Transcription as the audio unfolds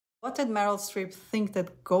What did Meryl Streep think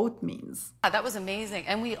that GOAT means? Yeah, that was amazing.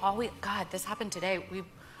 And we always, God, this happened today. We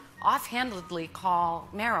offhandedly call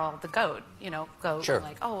Meryl the GOAT, you know, GOAT. Sure.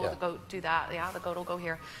 Like, oh, Yeah. the GOAT do that. Yeah, the GOAT will go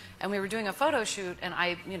here. And we were doing a photo shoot, and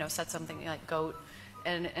I, said something like GOAT.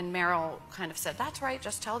 And Meryl kind of said, that's right,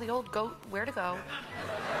 just tell the old GOAT where to go.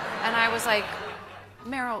 And I was like,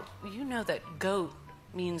 Meryl, you know that GOAT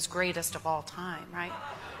means greatest of all time, right?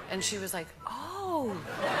 And she was like, oh,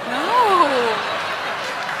 no.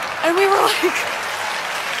 And we were like,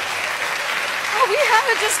 oh, we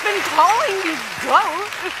haven't just been calling you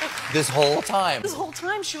GOAT. This whole time. This whole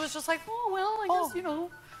time she was just like, oh, well, I guess,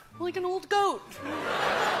 like an old goat.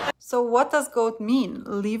 So what does GOAT mean?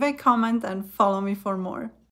 Leave a comment and follow me for more.